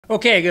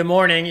Okay, good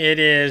morning. It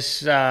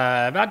is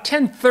about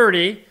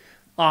 10:30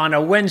 on a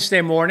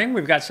Wednesday morning.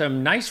 We've got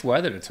some nice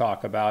weather to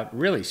talk about,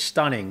 really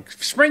stunning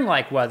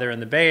spring-like weather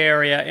in the Bay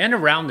Area and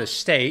around the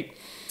state.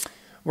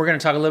 We're going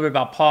to talk a little bit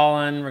about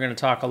pollen. We're going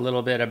to talk a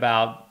little bit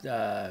about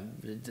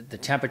the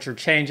temperature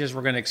changes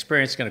we're going to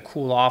experience. It's going to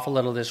cool off a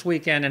little this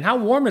weekend and how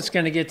warm it's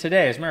going to get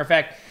today. As a matter of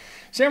fact,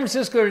 San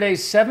Francisco today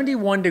is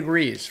 71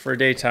 degrees for a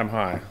daytime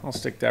high. I'll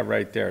stick that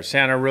right there.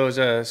 Santa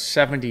Rosa,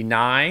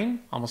 79,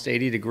 almost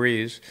 80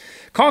 degrees.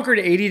 Concord,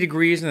 80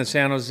 degrees, and then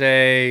San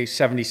Jose,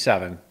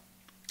 77.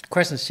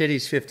 Crescent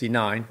City's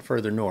 59,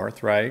 further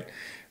north, right?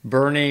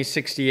 Bernie,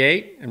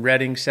 68, and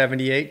Redding,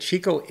 78.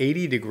 Chico,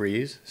 80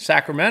 degrees.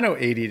 Sacramento,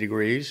 80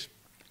 degrees.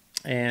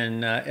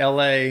 And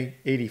LA,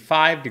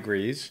 85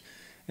 degrees.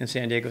 And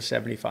San Diego,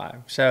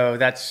 75. So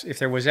that's, if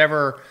there was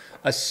ever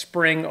a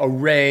spring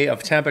array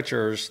of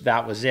temperatures,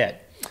 that was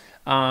it.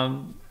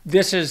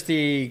 This is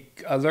the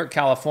Alert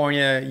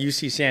California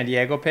UC San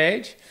Diego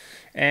page.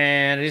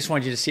 And I just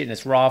wanted you to see it in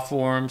its raw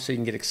form so you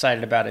can get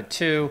excited about it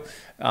too.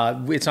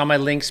 It's on my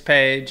links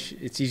page.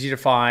 It's easy to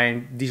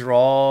find. These are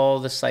all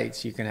the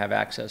sites you can have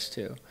access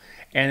to.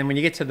 And then when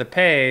you get to the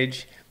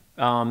page,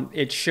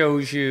 it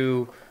shows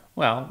you,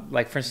 well,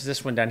 like for instance,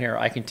 this one down here,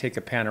 I can take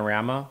a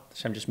panorama.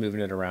 So I'm just moving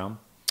it around.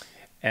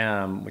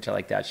 Which I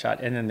like that shot.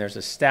 And then there's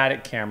a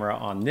static camera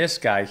on this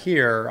guy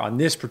here, on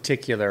this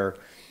particular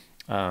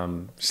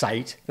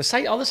site.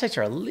 All the sites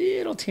are a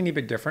little teeny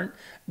bit different.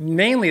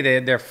 Mainly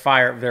they're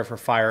for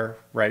fire,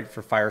 right,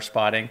 for fire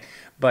spotting,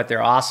 but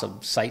they're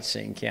awesome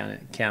sightseeing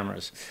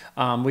cameras.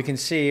 We can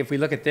see, if we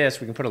look at this,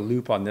 we can put a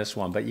loop on this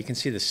one, but you can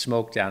see the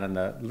smoke down in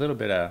the little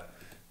bit of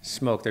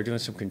smoke. They're doing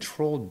some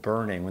controlled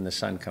burning when the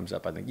sun comes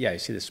up, I think. Yeah, you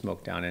see the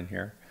smoke down in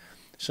here.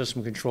 So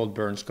some controlled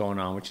burns going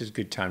on, which is a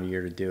good time of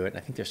year to do it. And I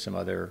think there's some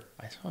other,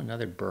 I saw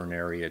another burn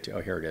area too. Oh,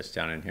 here it is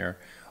down in here.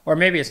 Or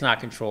maybe it's not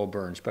controlled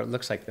burns, but it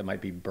looks like they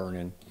might be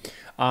burning.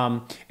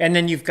 And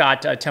then you've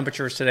got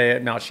temperatures today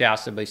at Mount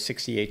Shasta, by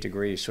 68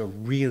 degrees. So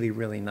really,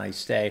 really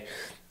nice day.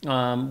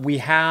 We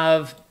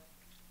have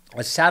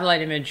a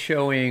satellite image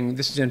showing,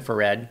 this is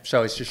infrared,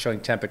 so it's just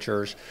showing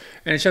temperatures.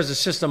 And it shows the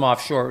system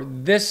offshore.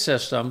 This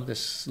system,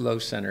 this low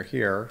center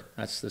here,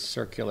 that's the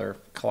circular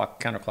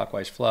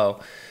counterclockwise flow,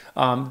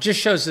 just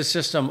shows the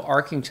system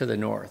arcing to the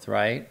north,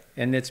 right?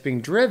 And it's being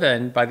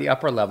driven by the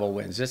upper level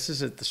winds. This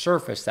is at the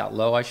surface, that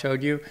low I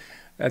showed you.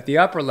 At the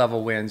upper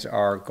level winds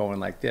are going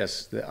like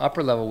this. The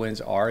upper level winds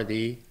are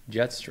the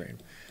jet stream.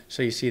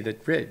 So you see the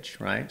ridge,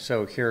 right?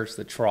 So here's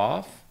the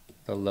trough,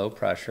 the low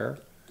pressure,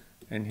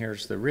 and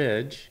here's the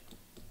ridge.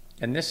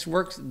 And this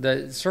works,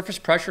 the surface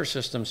pressure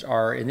systems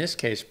are, in this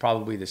case,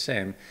 probably the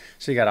same.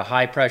 So you got a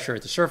high pressure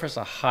at the surface,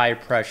 a high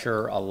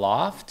pressure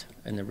aloft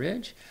in the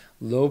ridge,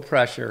 low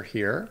pressure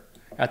here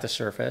at the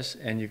surface,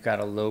 and you've got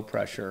a low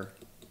pressure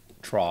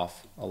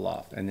trough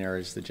aloft, and there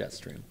is the jet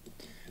stream.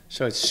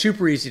 So it's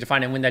super easy to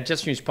find, and when that jet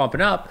stream is pumping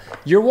up,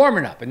 you're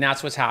warming up, and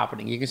that's what's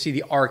happening. You can see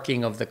the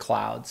arcing of the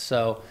clouds.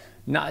 So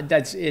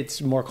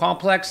it's more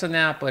complex than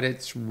that, but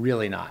it's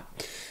really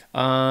not.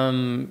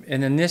 And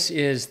then this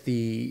is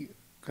the,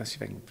 let's see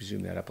if I can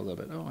zoom that up a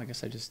little bit. Oh, I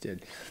guess I just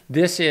did.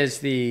 This is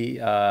the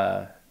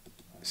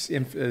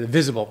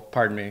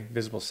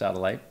visible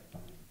satellite.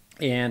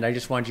 And I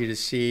just want you to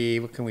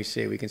see, what can we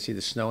see? We can see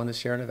the snow in the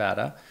Sierra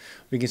Nevada.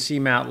 We can see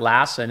Mount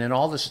Lassen and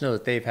all the snow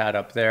that they've had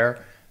up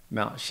there.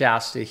 Mount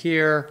Shasta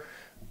here,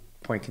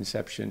 Point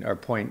Conception, or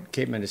Point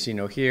Cape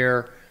Mendocino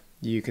here.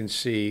 You can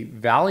see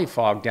valley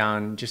fog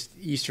down just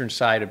eastern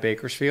side of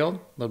Bakersfield. A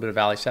little bit of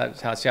valley, see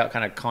how it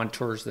kind of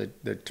contours the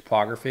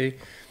topography.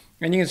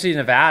 And you can see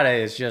Nevada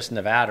is just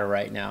Nevada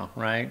right now,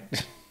 right?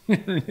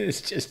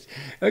 It's just,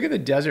 look at the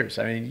deserts.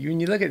 I mean, when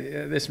you look at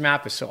this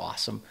map, is so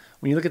awesome.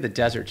 When you look at the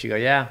deserts, you go,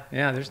 yeah,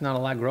 there's not a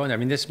lot growing there. I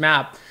mean, this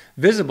map,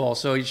 visible,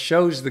 so it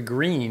shows the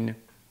green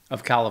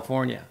of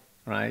California,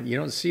 right? You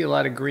don't see a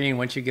lot of green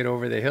once you get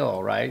over the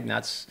hill, right? And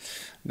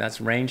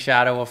that's rain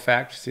shadow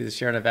effect. See the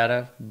Sierra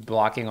Nevada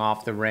blocking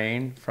off the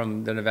rain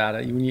from the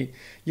Nevada. When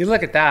you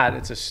look at that,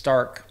 it's a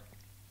stark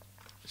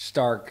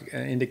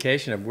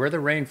indication of where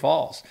the rain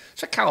falls.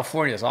 So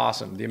California is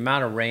awesome. The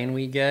amount of rain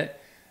we get,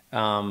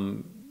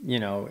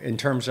 in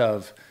terms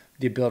of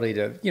the ability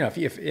to,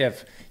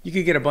 if you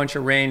could get a bunch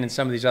of rain in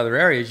some of these other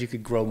areas, you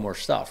could grow more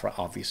stuff,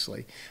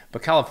 obviously.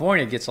 But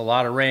California gets a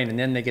lot of rain, and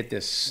then they get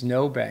this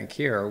snowbank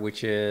here,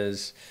 which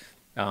is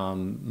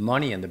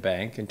money in the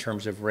bank in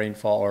terms of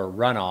rainfall or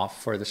runoff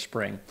for the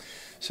spring.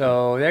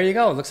 So there you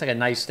go. It looks like a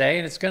nice day,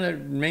 and it's going to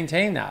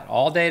maintain that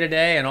all day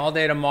today and all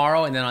day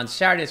tomorrow. And then on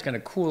Saturday, it's going to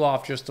cool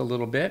off just a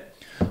little bit.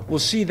 We'll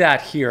see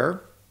that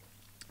here.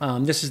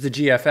 This is the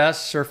GFS,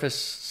 surface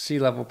sea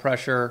level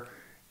pressure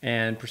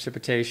and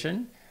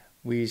precipitation.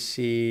 We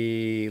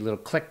see a little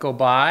click go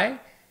by,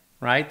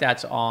 right?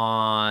 That's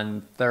on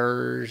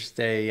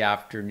Thursday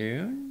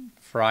afternoon,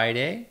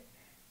 Friday.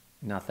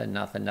 Nothing.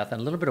 A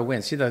little bit of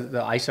wind. See the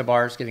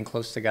isobars getting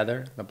close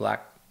together, the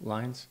black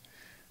lines?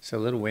 So a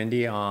little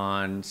windy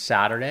on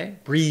Saturday.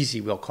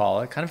 Breezy, we'll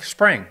call it. Kind of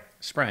spring.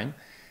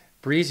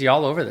 Breezy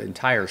all over the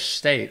entire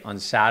state on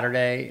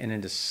Saturday and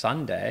into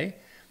Sunday.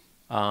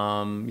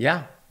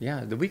 Yeah,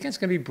 Yeah, the weekend's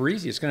going to be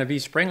breezy. It's going to be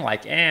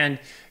spring-like. And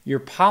your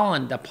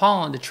pollen,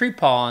 the tree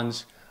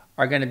pollens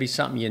are going to be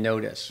something you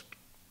notice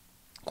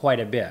quite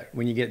a bit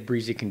when you get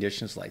breezy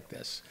conditions like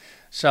this.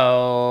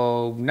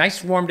 So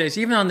nice warm days.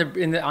 Even on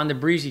the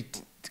breezy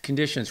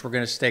conditions, we're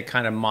going to stay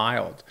kind of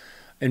mild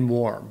and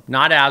warm.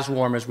 Not as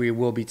warm as we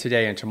will be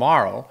today and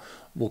tomorrow.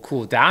 We'll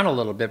cool down a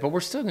little bit, but we're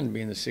still going to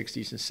be in the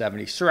 60s and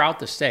 70s throughout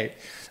the state.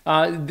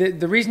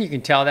 The reason you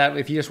can tell that,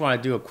 if you just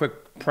want to do a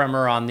quick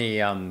primer on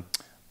the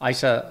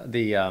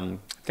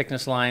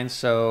thickness lines.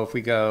 So if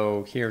we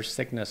go, here's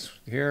thickness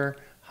here,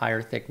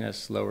 higher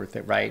thickness, lower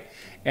right?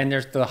 And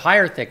there's the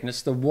higher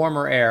thickness, the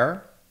warmer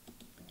air.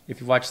 If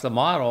you watch the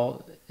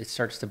model, it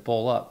starts to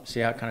bowl up.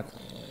 See how it kind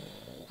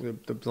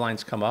of, the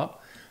lines come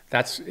up?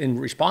 That's in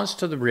response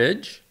to the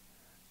ridge,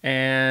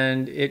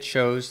 and it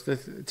shows the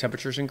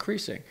temperature's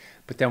increasing.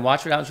 But then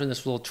watch what happens when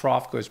this little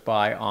trough goes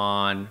by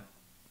on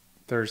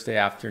Thursday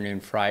afternoon,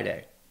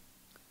 Friday.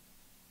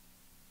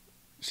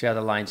 See how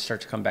the lines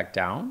start to come back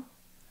down?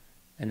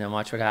 And then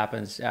watch what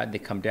happens. They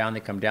come down,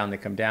 they come down, they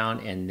come down,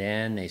 and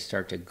then they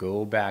start to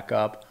go back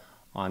up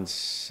on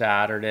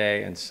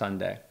Saturday and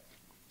Sunday.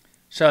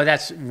 So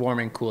that's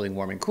warming,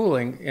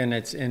 cooling, and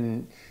it's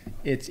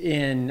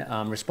in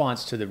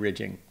response to the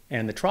ridging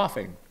and the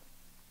troughing.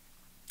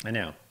 I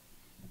know.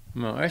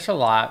 Well, it's a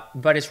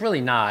lot, but it's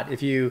really not.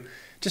 If you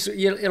just,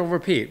 it'll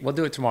repeat. We'll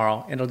do it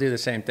tomorrow, and it'll do the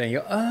same thing. You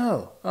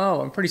go,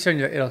 oh, and pretty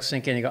soon it'll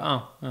sink in. You go,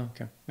 oh,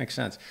 okay, makes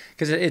sense.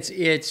 Because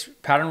it's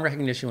pattern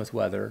recognition with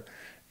weather.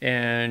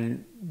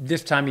 And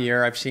this time of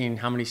year, I've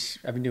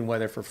been doing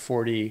weather for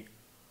 40,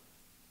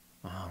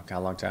 oh, God, a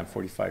long time,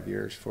 45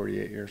 years,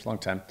 48 years, long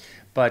time.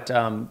 But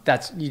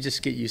you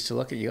just get used to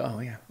looking, you go, oh,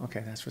 yeah,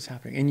 okay, that's what's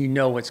happening. And you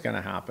know what's going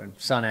to happen.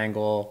 Sun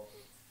angle,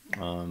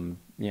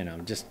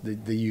 just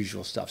the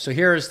usual stuff. So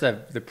here's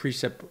the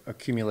precip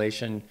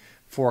accumulation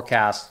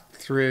forecast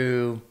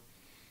through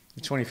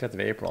the 25th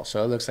of April.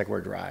 So it looks like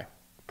we're dry,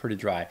 pretty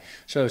dry.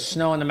 So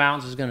snow in the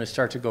mountains is going to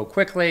start to go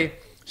quickly.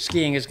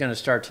 Skiing is going to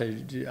start to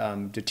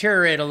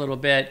deteriorate a little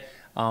bit.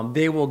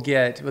 They will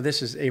get, well,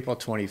 this is April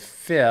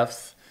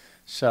 25th.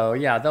 So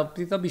yeah,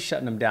 they'll be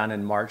shutting them down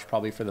in March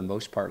probably for the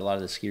most part, a lot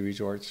of the ski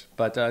resorts.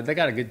 But they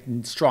got a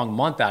good strong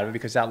month out of it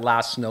because that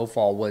last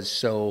snowfall was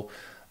so,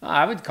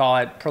 I would call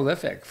it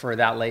prolific for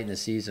that late in the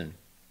season.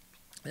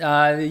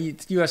 The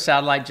U.S.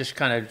 satellite just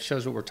kind of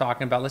shows what we're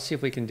talking about. Let's see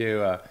if we can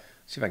do,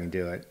 see if I can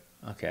do it.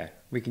 Okay,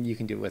 you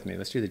can do it with me.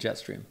 Let's do the jet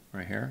stream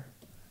right here.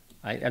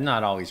 I'm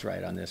not always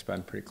right on this, but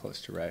I'm pretty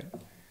close to right.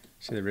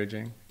 See the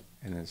ridging,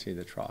 and then see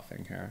the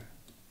troughing here,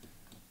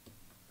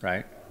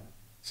 right?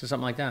 So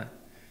something like that.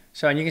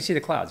 So, and you can see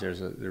the clouds. There's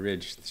the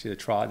ridge, see the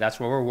trough.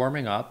 That's where we're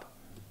warming up.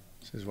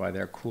 This is why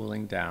they're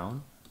cooling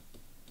down.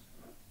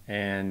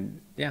 And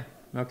yeah,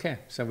 okay,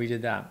 so we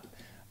did that.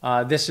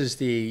 This is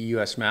the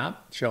U.S.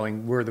 map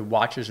showing where the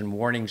watches and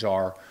warnings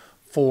are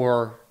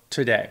for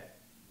today.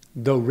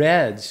 The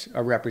reds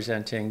are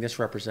this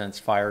represents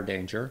fire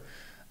danger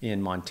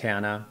in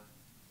Montana,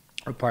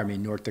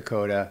 North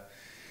Dakota,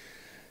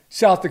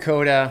 South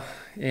Dakota,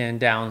 and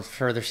down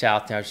further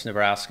south, there's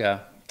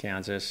Nebraska,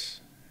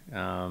 Kansas.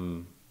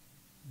 High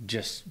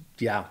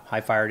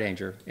fire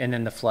danger. And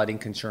then the flooding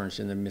concerns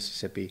in the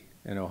Mississippi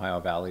and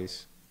Ohio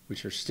valleys,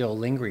 which are still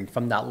lingering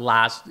from that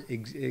last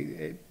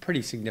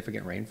pretty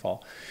significant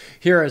rainfall.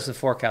 Here is the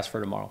forecast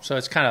for tomorrow. So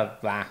it's kind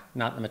of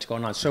not much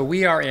going on. So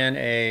we are in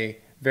a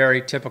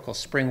very typical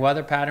spring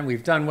weather pattern.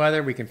 We've done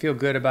weather. We can feel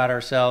good about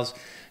ourselves.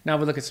 Now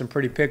we look at some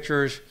pretty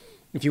pictures.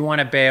 If you want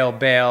to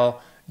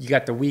bail. You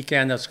got the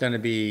weekend that's going to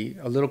be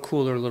a little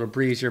cooler, a little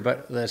breezier,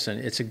 but listen,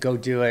 it's a go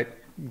do it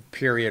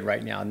period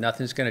right now.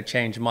 Nothing's going to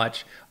change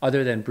much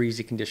other than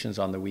breezy conditions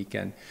on the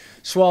weekend.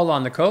 Swell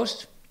on the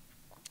coast.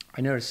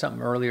 I noticed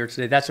something earlier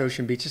today. That's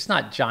Ocean Beach. It's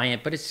not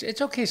giant, but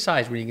it's okay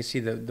size when you can see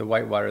the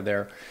white water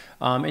there.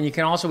 And you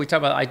can also, we talk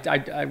about,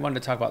 I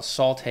wanted to talk about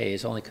salt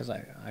haze only because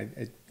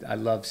I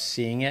love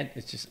seeing it.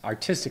 It's just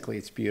artistically,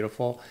 it's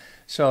beautiful.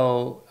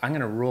 So I'm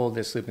going to roll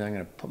this loop and I'm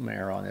going to put my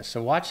arrow on this.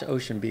 So watch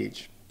Ocean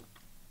Beach.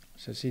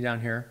 So see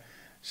down here.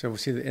 So we'll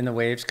see in the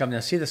waves coming.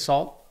 Now see the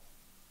salt?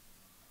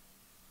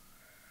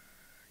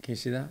 Can you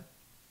see that?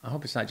 I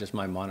hope it's not just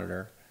my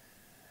monitor.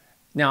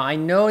 Now I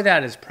know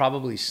that is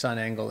probably sun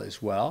angle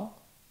as well,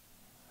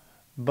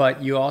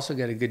 but you also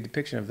get a good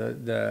depiction of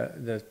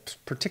the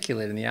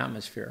particulate in the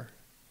atmosphere.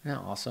 Isn't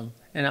that awesome?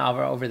 And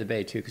over the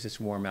bay too, because it's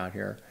warm out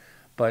here.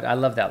 But I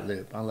love that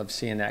loop. I love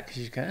seeing that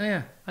because you can.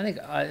 Yeah, I think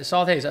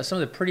salt haze. Some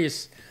of the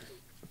prettiest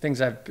things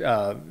I've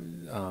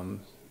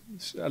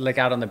like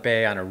out on the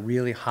bay on a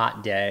really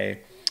hot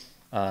day,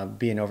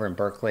 being over in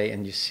Berkeley,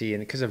 and you see,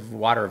 and because of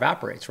water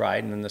evaporates,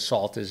 right, and then the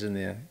salt is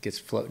gets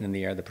floating in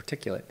the air, the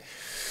particulate.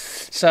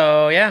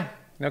 So yeah,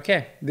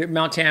 okay.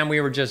 Mount Tam,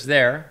 we were just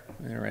there,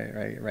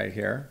 right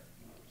here.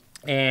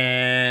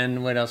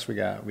 And what else we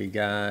got? We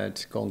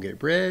got Golden Gate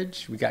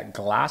Bridge. We got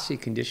glassy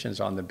conditions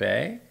on the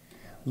bay.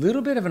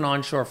 Little bit of an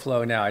onshore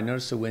flow now. I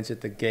noticed the winds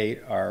at the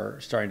gate are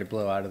starting to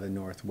blow out of the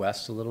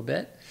northwest a little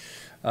bit.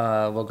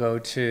 We'll go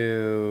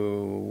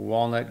to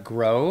Walnut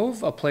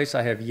Grove, a place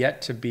I have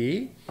yet to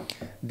be.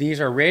 These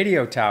are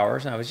radio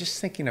towers, and I was just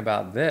thinking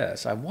about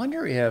this. I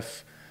wonder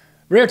if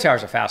radio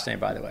towers are fascinating,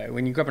 by the way.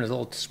 When you grow up in a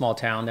little small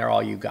town, they're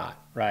all you got,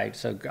 right?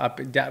 So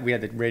we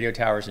had the radio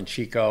towers in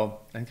Chico.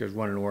 I think there's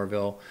one in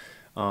Orville,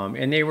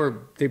 and they're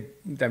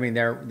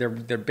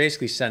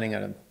basically sending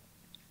an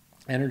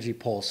energy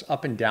pulse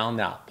up and down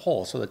that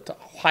pole. So the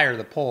higher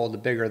the pole, the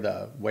bigger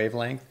the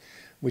wavelength,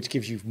 which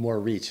gives you more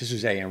reach. This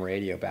was AM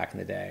radio back in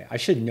the day. I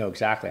should know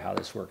exactly how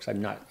this works.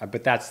 I'm not,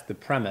 but that's the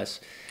premise.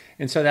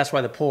 And so that's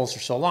why the poles are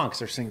so long,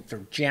 because they're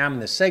jamming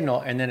the signal,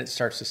 and then it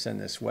starts to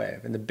send this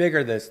wave. And the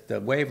bigger the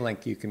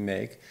wavelength you can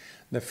make,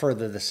 the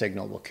further the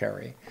signal will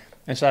carry.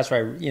 And so that's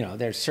why,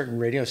 there's certain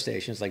radio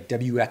stations like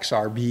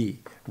WXRB,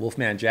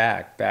 Wolfman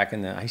Jack, back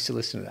in I used to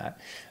listen to that.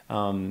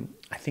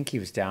 I think he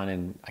was down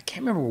I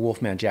can't remember where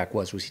Wolfman Jack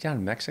was. Was he down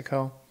in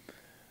Mexico?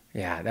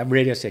 Yeah, that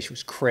radio station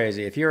was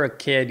crazy. If you're a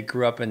kid,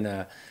 grew up in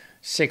the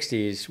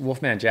 60s,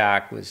 Wolfman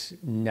Jack was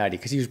nutty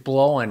because he was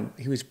blowing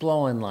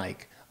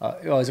like,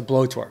 it was a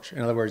blowtorch.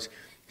 In other words,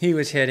 he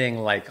was hitting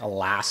like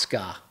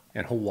Alaska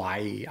and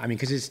Hawaii. I mean,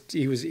 because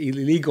he was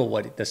illegal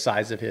the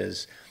size of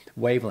his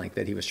wavelength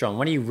that he was showing.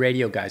 One of you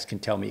radio guys can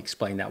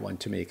explain that one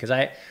to me, because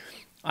I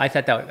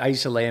thought that I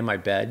used to lay in my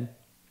bed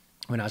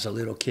when I was a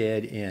little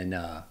kid in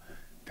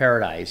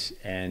Paradise,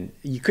 and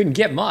you couldn't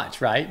get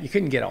much, right? You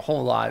couldn't get a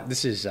whole lot.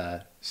 This is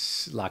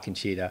La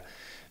Conchita,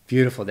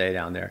 beautiful day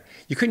down there.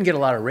 You couldn't get a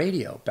lot of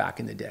radio back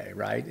in the day,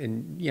 right?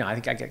 And I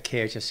think I got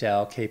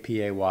KHSL,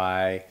 KPAY.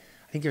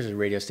 I think there's a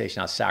radio station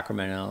out of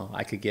Sacramento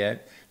I could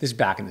get. This is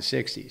back in the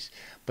 60s.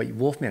 But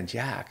Wolfman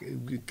Jack,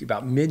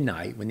 about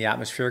midnight, when the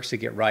atmospherics would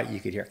get right,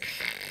 you could hear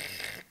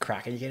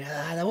cracking. You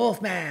get the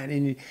Wolfman,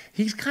 and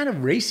he's kind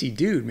of racy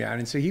dude, man.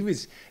 And so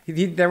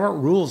there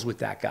weren't rules with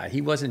that guy.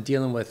 He wasn't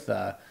dealing with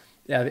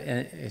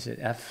is it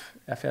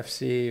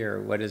FFC,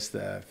 or what is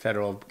the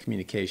Federal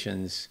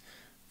Communications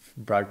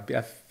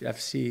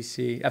FCC?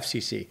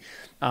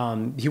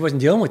 He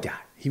wasn't dealing with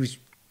that. He was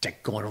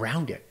going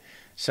around it.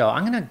 So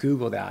I'm going to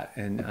Google that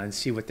and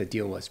see what the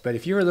deal was. But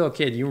if you're a little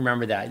kid, you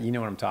remember that, you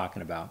know what I'm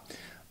talking about.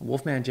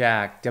 Wolfman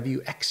Jack,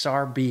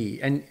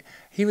 WXRB. And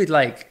he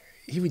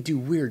would do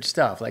weird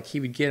stuff. Like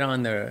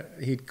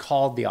he'd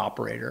call the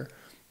operator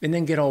and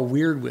then get all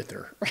weird with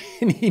her.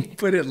 And he'd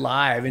put it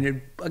live. And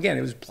it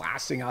was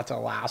blasting out to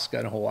Alaska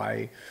and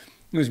Hawaii.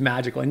 It was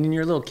magical. And then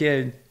you're a little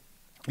kid,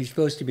 you're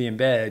supposed to be in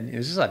bed. It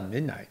was just like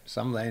midnight.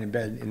 So I'm laying in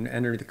bed and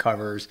under the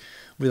covers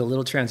with a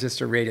little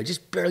transistor radio,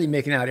 just barely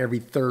making out every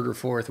third or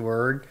fourth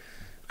word.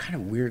 Kind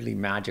of weirdly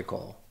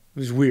magical. It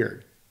was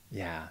weird.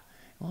 Yeah.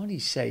 What did he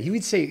say? He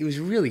would say he was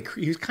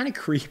kind of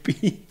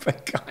creepy,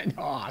 but kind of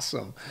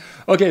awesome.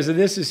 Okay, so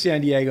this is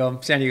San Diego,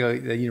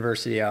 the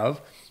University of,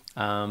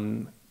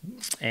 and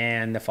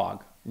the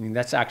fog. I mean,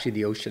 that's actually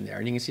the ocean there.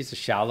 And you can see it's a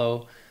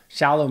shallow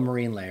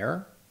marine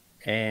layer,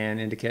 and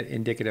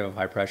indicative of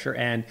high pressure.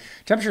 And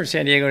temperature in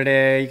San Diego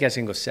today, you guys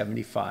can go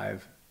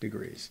 75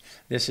 degrees.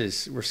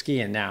 We're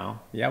skiing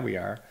now. Yeah, we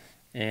are.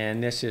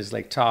 And this is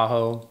Lake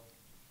Tahoe.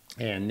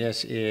 And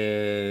this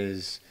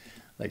is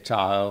Lake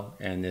Tahoe.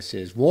 And this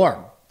is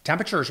warm.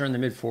 Temperatures are in the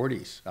mid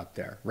 40s up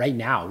there right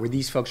now where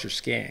these folks are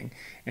skiing.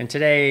 And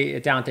today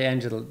down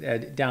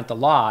at the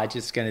lodge,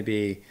 it's going to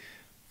be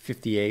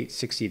 58,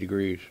 60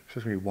 degrees. It's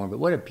supposed to be warm, but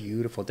what a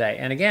beautiful day.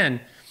 And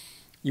again,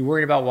 you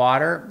worried about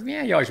water?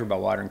 Yeah, you always worry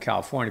about water in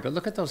California, but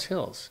look at those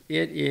hills.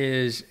 It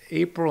is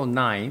April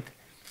 9th.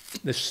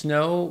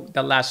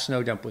 That last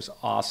snow dump was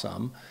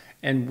awesome.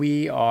 And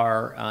we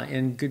are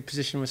in good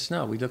position with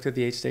snow. We looked at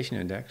the 8th station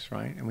index,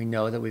 right? And we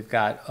know that we've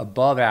got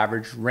above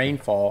average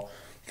rainfall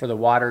for the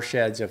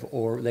watersheds of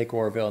Lake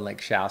Orville and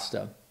Lake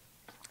Shasta.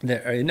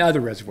 And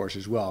other reservoirs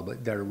as well,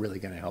 but they're really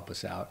going to help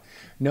us out.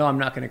 No, I'm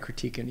not going to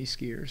critique any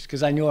skiers,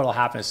 because I know what'll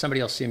happen is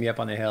somebody will see me up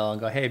on the hill and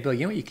go, hey, Bill,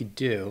 you know what you could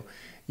do?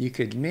 You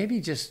could maybe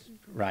just,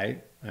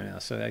 right? I know,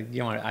 so I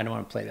don't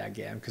want to play that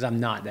game because I'm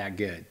not that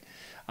good.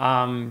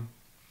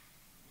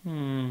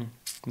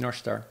 North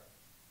Star.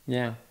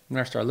 Yeah,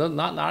 North Star.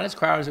 Not as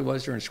crowded as it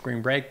was during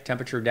spring break.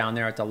 Temperature down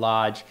there at the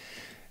lodge,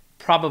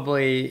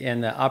 probably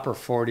in the upper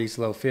 40s,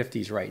 low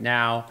 50s right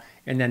now.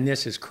 And then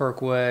this is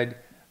Kirkwood, a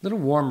little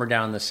warmer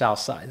down the south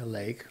side of the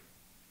lake.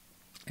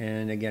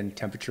 And again,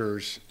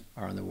 temperatures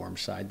are on the warm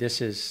side.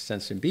 This is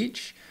Stinson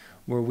Beach,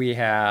 where we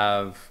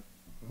have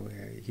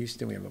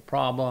Houston, we have a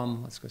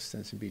problem. Let's go to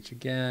Stinson Beach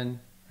again.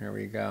 There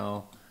we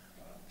go.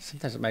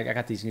 Sometimes I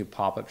got these new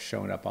pop-ups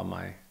showing up on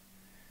my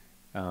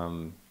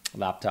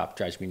laptop.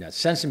 Drives me nuts.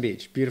 Stinson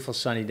Beach, beautiful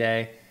sunny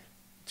day.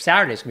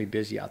 Saturday's going to be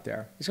busy out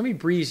there. It's going to be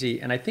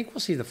breezy, and I think we'll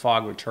see the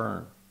fog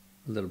return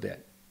a little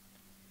bit.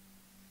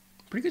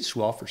 Pretty good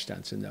swell for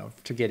Stinson, though,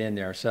 to get in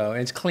there. So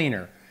and it's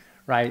cleaner,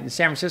 right? And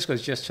San Francisco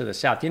is just to the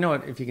south. You know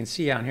what? If you can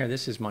see out here,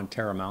 this is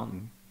Montero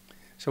Mountain.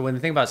 So when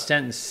you think about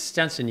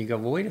Stinson, you go,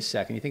 well, wait a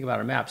second. You think about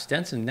a map.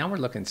 Stinson, now we're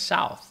looking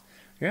south.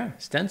 Yeah,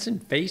 Stinson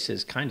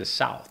faces kind of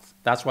south.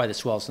 That's why the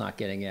swell's not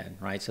getting in,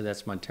 right? So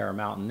that's Montero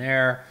Mountain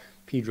there,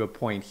 Pedro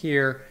Point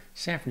here,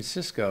 San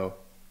Francisco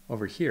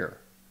over here.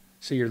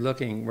 So we're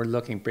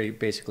looking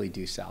basically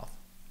due south.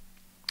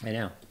 I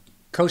know.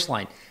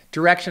 Coastline,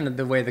 direction of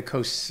the way the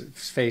coast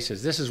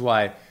faces. This is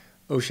why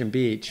Ocean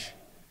Beach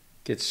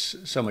gets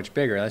so much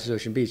bigger. This is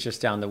Ocean Beach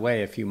just down the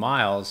way a few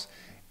miles.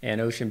 And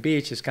Ocean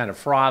Beach is kind of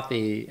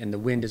frothy and the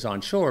wind is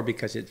on shore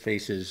because it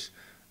faces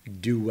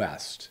due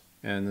west.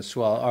 And the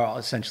swell are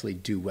essentially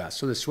due west.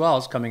 So the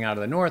swells coming out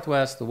of the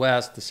northwest, the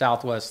west, the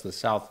southwest, the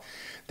south,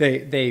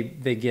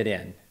 they get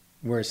in.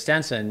 Whereas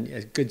Stetson,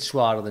 a good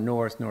swell out of the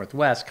north,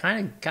 northwest,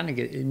 kind of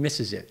it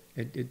misses it.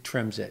 It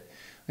trims it.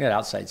 We got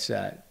outside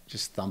set,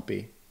 just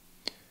thumpy.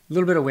 A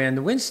little bit of wind.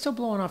 The wind's still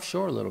blowing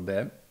offshore a little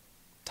bit.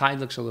 Tide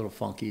looks a little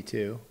funky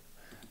too.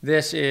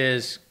 This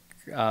is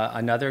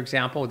another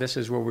example. This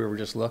is where we were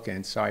just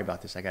looking. Sorry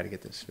about this. I got to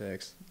get this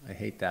fixed. I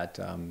hate that.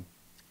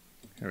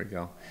 There we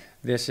go.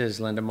 This is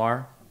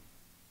Lindemar.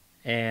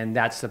 And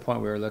that's the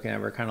point we were looking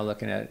at. We're kind of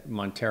looking at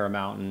Montera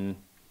Mountain.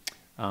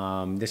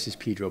 This is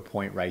Pedro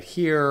Point right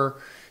here.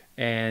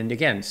 And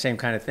again, same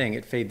kind of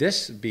thing.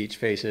 This beach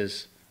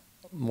faces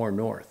more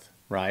north,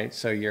 right?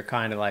 So you're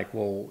kind of like,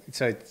 well,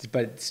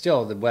 but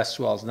still the west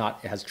swell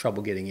has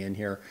trouble getting in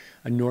here.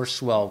 A north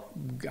swell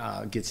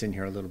gets in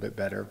here a little bit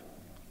better.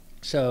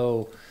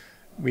 So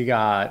we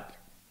got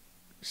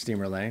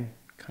Steamer Lane,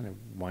 kind of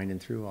winding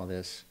through all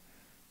this.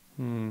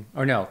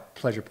 Or no,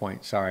 Pleasure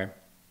Point, sorry.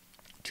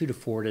 2 to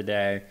 4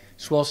 today.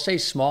 Swell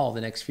stays small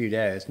the next few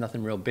days,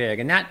 nothing real big.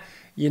 And that,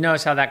 you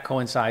notice how that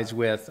coincides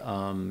with,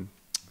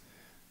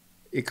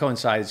 it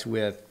coincides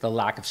with the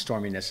lack of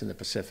storminess in the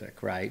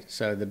Pacific, right?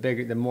 So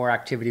the more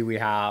activity we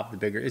have, the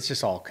bigger, it's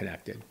just all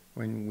connected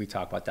when we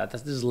talk about that.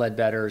 This is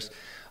Ledbetter's.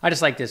 I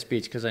just like this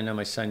beach because I know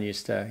my son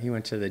he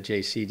went to the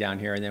JC down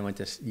here and then went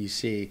to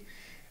UC.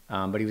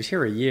 But he was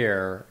here a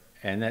year,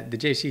 and the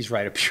JC's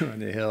right up here on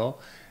the hill.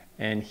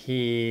 And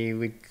he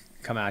would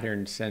come out here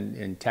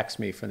and text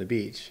me from the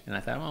beach. And I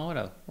thought,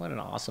 well, what an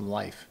awesome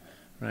life,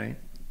 right?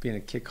 Being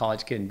a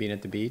college kid and being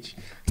at the beach.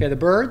 Okay, the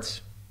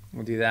birds,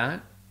 we'll do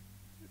that.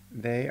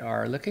 They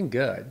are looking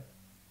good.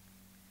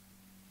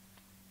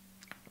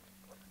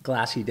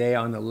 Glassy day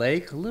on the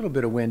lake, a little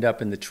bit of wind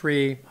up in the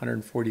tree,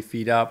 140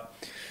 feet up.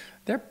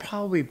 They're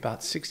probably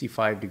about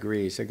 65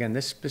 degrees. Again,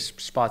 this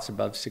spot's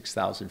above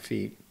 6,000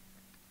 feet.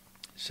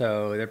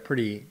 So they're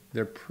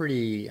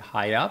pretty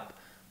high up,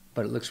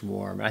 but it looks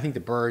warm. I think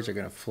the birds are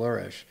going to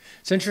flourish.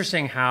 It's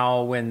interesting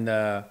how when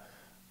the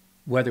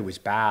weather was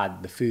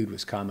bad, the food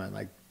was coming.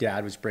 Like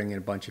Dad was bringing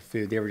a bunch of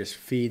food. They were just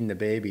feeding the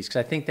babies because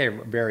I think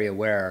they're very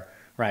aware,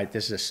 right,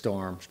 this is a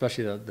storm,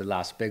 especially the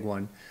last big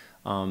one.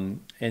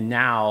 And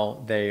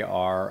now they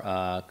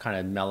are kind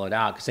of mellowed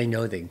out because they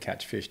know they can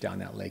catch fish down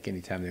that lake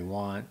anytime they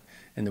want.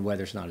 And the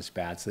weather's not as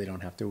bad, so they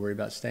don't have to worry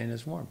about staying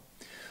as warm.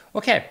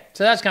 Okay,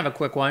 so that's kind of a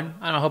quick one.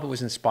 I hope it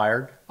was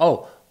inspired.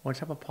 Oh, want to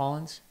talk about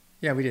pollens?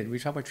 Yeah, we did. We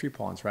talked about tree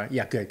pollens, right?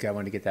 Yeah, good. I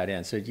wanted to get that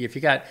in. So if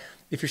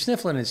you're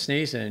sniffling and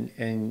sneezing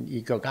and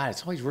you go, God,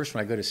 it's always worse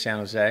when I go to San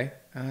Jose.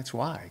 That's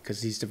why,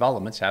 because these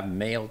developments have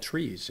male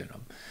trees in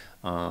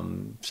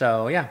them.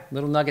 So yeah,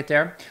 little nugget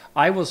there.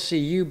 I will see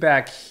you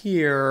back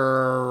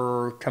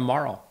here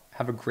tomorrow.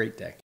 Have a great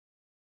day.